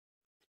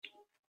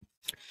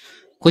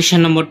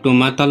Question number 2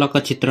 मा तलका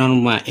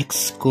चित्रणमा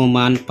x को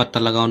मान पत्ता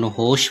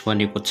लगाउनुहोस्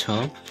भनेको छ।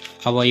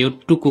 अब यो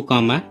 2 को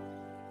कमा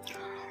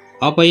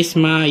अब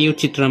यसमा यो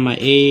चित्रमा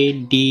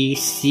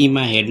ADC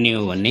मा हेर्ने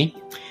हो भने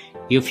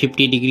यो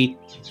 50 डिग्री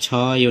छ,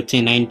 यो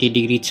चाहिँ 90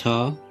 डिग्री छ,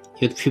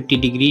 यो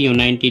 50 डिग्री यो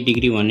 90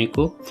 डिग्री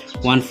भनेको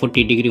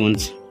 140 डिग्री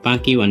हुन्छ,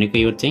 बाँकी भनेको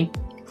यो चाहिँ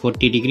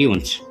 40 डिग्री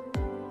हुन्छ,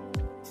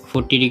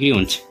 40 डिग्री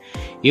हुन्छ।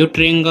 यो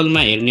ट्रायंगलमा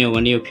हेर्ने हो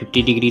भने यो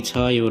 50 डिग्री छ,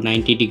 यो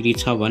 90 डिग्री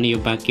छ भने यो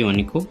बाँकी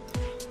भनेको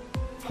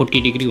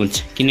 40 डिग्री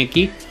हुन्छ,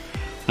 किनकि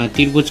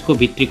त्रिभुजको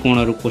भित्री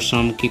कोणहरुको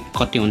सम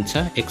कति हुन्छ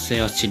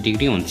 180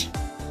 डिग्री हुन्छ।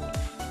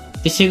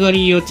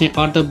 त्यसैगरी यो चाहिँ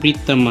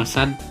अर्धवृत्तमा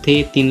साथै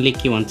 3 ले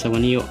के भन्छ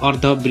भने यो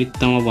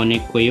अर्धवृत्तमा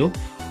बनेको यो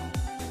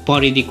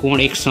परिधि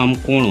कोण एक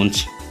समकोण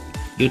हुन्छ,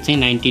 यो चाहिँ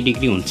 90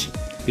 डिग्री हुन्छ।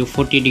 यो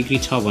 40 डिग्री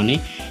छ भने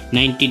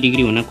 90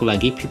 डिग्री हुनको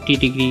लागि 50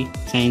 डिग्री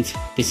चाहिन्छ,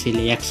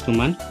 त्यसैले x को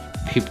मान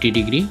 50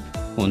 डिग्री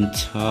हुन्छ।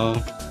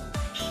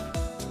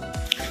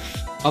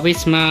 अब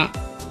यसमा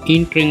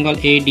इन ट्रायंगल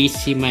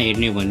ADC मा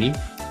हेर्ने भने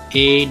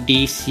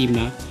ADC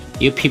मा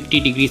यो 50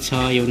 डिग्री छ,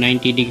 यो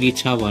 90 डिग्री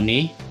छ भने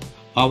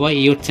अब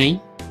यो चाहिँ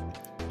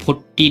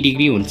 40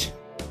 डिग्री हुन्छ,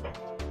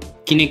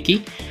 किनकि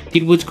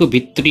त्रिभुजको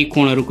भित्री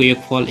कोणहरुको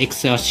योगफल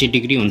 180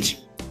 डिग्री हुन्छ।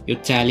 यो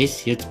 40,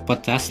 यो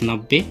 50,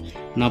 90,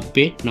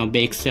 90,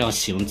 90,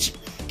 180 हुन्छ।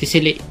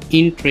 त्यसैले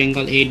इन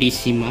ट्रायंगल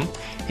ADC मा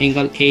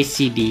एंगल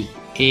ACD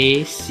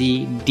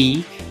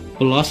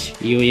प्लस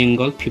यो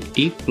एंगल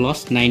 50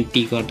 प्लस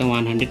 90 गर्दा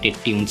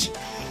 180 हुन्छ।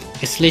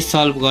 यसलाई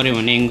सल्भ गर्यो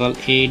भने एंगल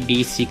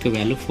ADC को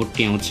भ्यालु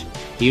 40 आउँछ,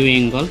 यो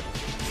एंगल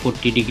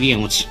 40 डिग्री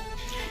आउँछ।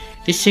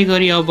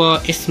 त्यसैगरी अब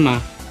यसमा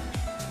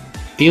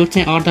यो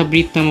चाहिँ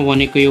अर्धवृत्तमा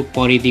बनेको यो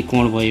परिधि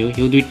कोण भयो,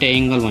 यो दुईटा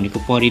एंगल भनेको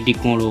परिधि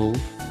कोण हो।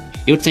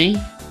 यो चाहिँ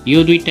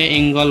यो दुईटा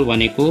एंगल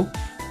भनेको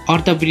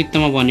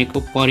अर्धवृत्तमा बनेको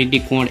परिधि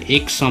कोण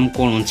एक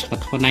समकोण हुन्छ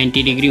अथवा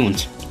 90 डिग्री हुन्छ,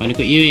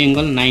 भनेको यो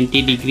एंगल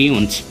 90 डिग्री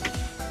हुन्छ।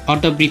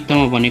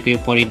 अर्धवृत्तमा बनेको यो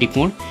परिधि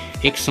कोण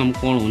एक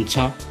समकोण हुन्छ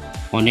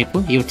भनेको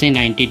यो चाहिँ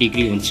 90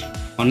 डिग्री हुन्छ।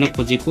 भन्न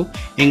खोजेको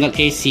एंगल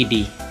ACD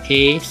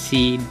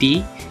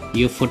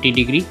यो 40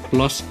 डिग्री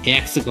प्लस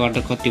x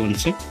गर्दा कति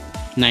हुन्छ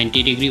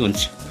 90 डिग्री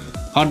हुन्छ।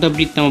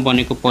 अर्धवृत्तमा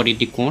बनेको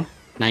परिधि कोण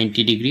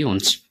 90 डिग्री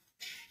हुन्छ।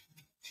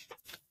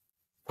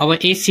 अब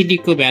ACD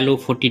को भ्यालु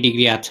 40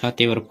 डिग्री आछ,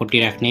 त्यही भएर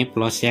 40 राख्ने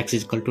प्लस x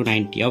 =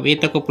 90। अब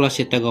यताको प्लस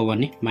यता गयो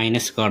भने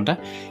माइनस गर्दा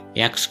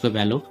x को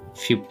भ्यालु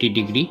 50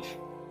 डिग्री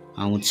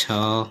आउँछ।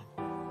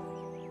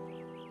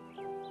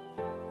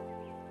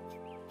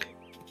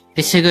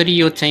 त्यसैगरी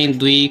यो चाहिँ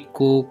 2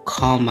 को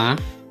ख मा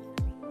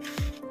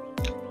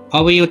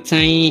अब यो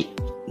चाहिँ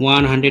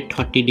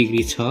 130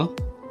 डिग्री छ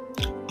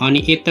अनि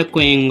यताको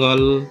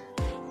एंगल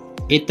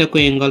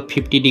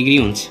 50 डिग्री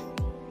हुन्छ,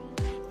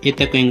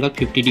 यताको एंगल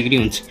 50 डिग्री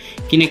हुन्छ,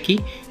 किनकि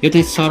यो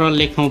चाहिँ सरल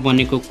लेखमा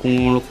बनेको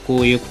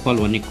कोणको योगफल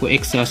भनेको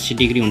 180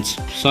 डिग्री हुन्छ।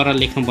 सरल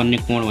लेखमा बन्ने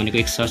कोण भनेको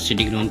 180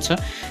 डिग्री हुन्छ,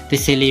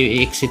 त्यसैले यो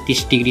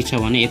 130 डिग्री छ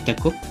भने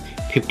यताको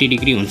 50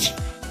 डिग्री हुन्छ।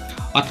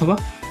 अथवा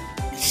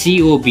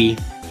COB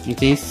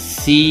चाहिँ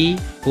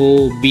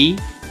COB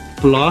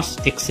प्लस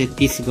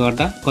 130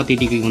 गर्दा कति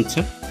डिग्री हुन्छ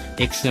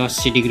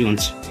 180 डिग्री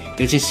हुन्छ।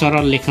 यो चाहिँ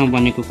सरल लेखमा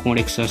बनेको कोण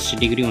 180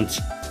 डिग्री हुन्छ।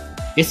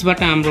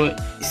 यसबाट हाम्रो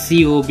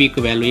COB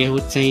को भ्यालु यो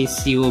चाहिँ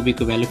COB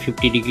को भ्यालु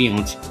 50 डिग्री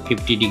आउँछ,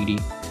 50 डिग्री।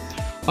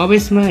 अब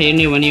यसमा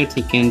हेर्ने भने यो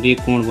चाहिँ केन्द्रीय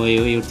कोण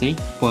भयो, यो चाहिँ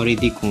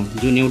परिधि कोण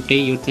जुन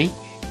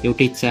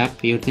एउटै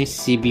चाप यो चाहिँ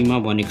CB मा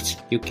बनेको छ,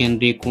 यो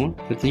केन्द्रीय कोण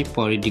यो चाहिँ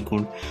परिधि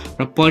कोण,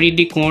 र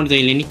परिधि कोण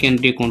जहिले नि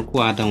केन्द्रीय कोणको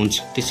आधा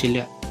हुन्छ,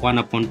 त्यसैले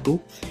 1/2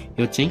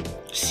 यो चाहिँ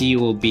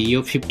COB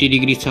यो 50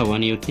 डिग्री छ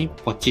भने यो चाहिँ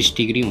 25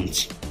 डिग्री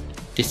हुन्छ,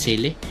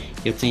 त्यसैले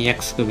यो चाहिँ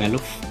x को भ्यालु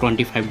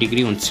 25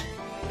 डिग्री हुन्छ।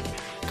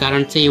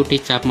 कारण चाहिँ एउटै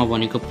चापमा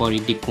बनेको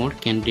परिधि कोण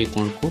केन्द्रीय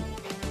कोणको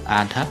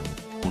आधा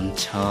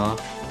हुन्छ।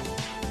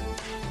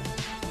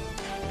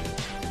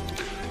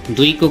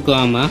 2 को ग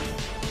मा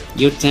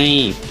यो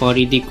चाहिँ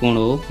परिधि कोण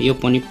हो, यो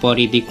पनि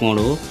परिधि कोण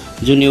हो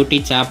जुन एउटै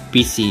चाप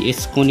BC,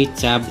 यसको नि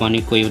चाप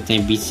भनेको यो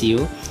चाहिँ BC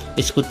हो,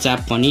 यसको चाप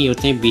पनि यो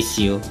चाहिँ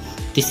BC हो,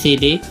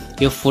 त्यसैले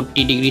यो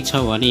 40 डिग्री छ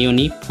भने यो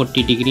नि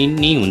 40 डिग्री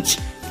नै हुन्छ,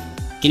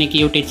 किनकि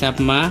एउटै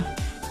चापमा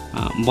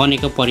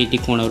बनेको परिधि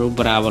कोणहरु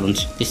बराबर हुन्छ,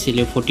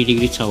 त्यसैले 40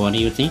 डिग्री छ भने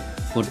यो चाहिँ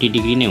 40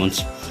 डिग्री नै हुन्छ।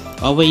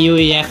 अब यो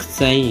x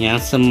चाहिँ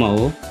यहाँसम्म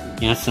हो,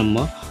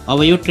 यहाँसम्म।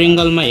 अब यो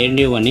ट्रायंगलमा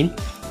हेर्ने हो भने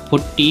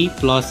 40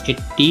 प्लस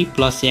 80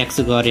 प्लस x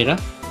गरेर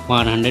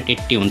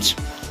 180 हुन्छ।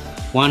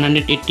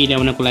 180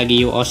 ल्याउनको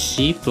लागि यो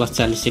 80 प्लस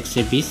 40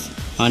 120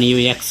 अनि यो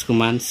x को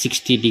मान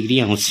 60 डिग्री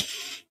आउँछ।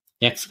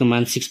 x को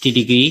मान 60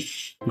 डिग्री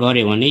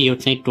गरे भने यो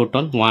चाहिँ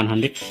टोटल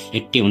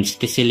 180 हुन्छ,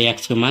 त्यसैले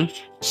x को मान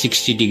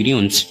 60 डिग्री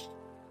हुन्छ।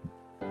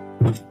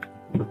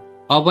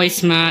 अब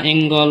यसमा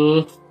एंगल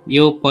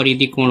यो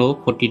परिधि कोण हो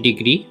 40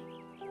 डिग्री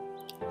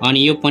अनि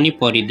यो पनि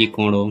परिधि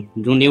कोण हो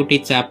जुन एउटै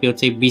चाप यो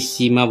चाहिँ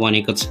BC मा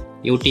बनेको छ,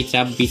 एउटै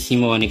चाप BC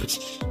मा बनेको छ,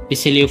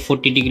 त्यसैले यो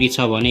 40 डिग्री छ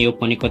भने यो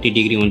पनि कति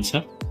डिग्री हुन्छ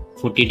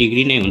 40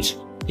 डिग्री नै हुन्छ।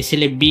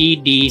 त्यसैले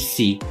BDC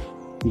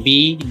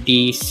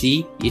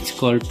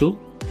 =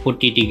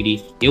 40 डिग्री,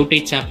 एउटै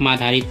चापमा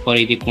आधारित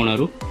परिधि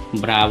कोणहरु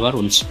बराबर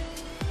हुन्छ।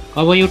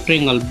 अब यो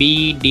ट्रायंगल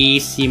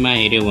BDC मा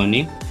हेर्यो भने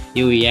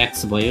यो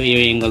x भयो, यो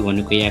एंगल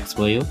भनेको x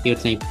भयो, यो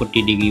चाहिँ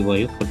 40 डिग्री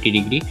भयो, 40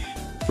 डिग्री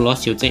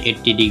प्लस यो चाहिँ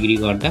 80 डिग्री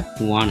गर्दा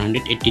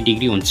 180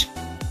 डिग्री हुन्छ।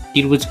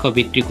 त्रिभुजका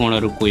भित्री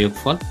कोणहरुको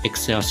योगफल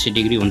 180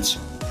 डिग्री हुन्छ।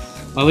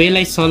 अब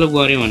यसलाई सल्भ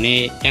गर्यो भने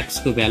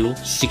x को भ्यालु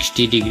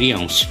 60 डिग्री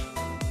आउँछ,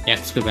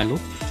 x को भ्यालु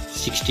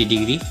 60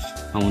 डिग्री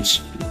आउँछ।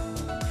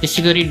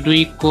 त्यसैगरी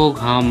 2 को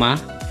घमा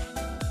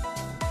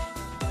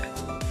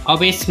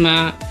अब यसमा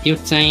यो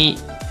चाहिँ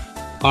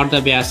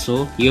अर्धव्यास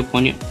हो, यो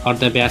पनि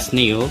अर्धव्यास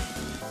नै हो।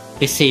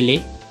 त्यसैले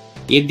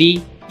यदि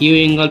यो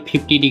एंगल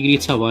 50 डिग्री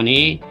छ भने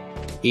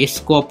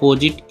यसको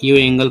अपोजिट यो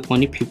एंगल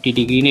पनि 50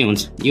 डिग्री नै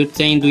हुन्छ। यो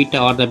चाहिँ दुईटा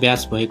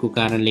अर्धव्यास भएको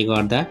कारणले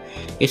गर्दा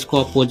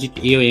यसको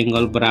अपोजिट यो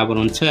एंगल बराबर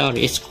हुन्छ र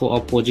यसको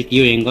अपोजिट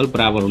यो एंगल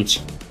बराबर हुन्छ।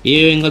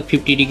 यो एंगल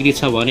 50 डिग्री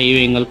छ भने यो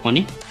एंगल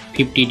पनि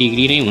 50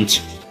 डिग्री नै हुन्छ।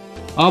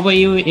 अब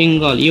यो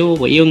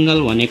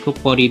एंगल भनेको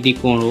परिधि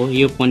कोण हो,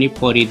 यो पनि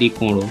परिधि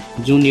कोण हो,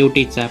 जुन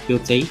एउटै चाप यो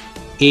चाहिँ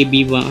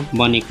AB मा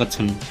बनेका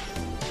छन्।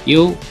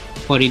 यो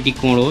परिधि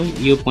कोण हो,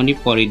 यो पनि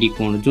परिधि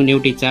कोण जुन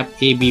एउटै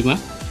चाप AB मा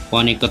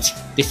बनेको छ।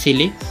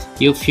 त्यसैले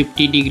यो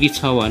 50 डिग्री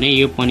छ भने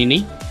यो पनि नै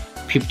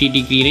 50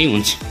 डिग्री नै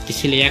हुन्छ।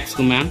 त्यसैले x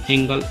को मान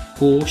एंगल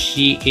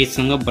OCA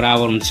सँग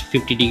बराबर हुन्छ,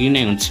 50 डिग्री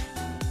नै हुन्छ।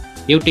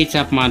 एउटै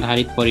चापमा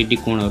आधारित परिधि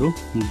कोणहरू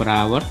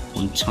बराबर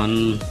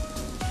हुन्छन्।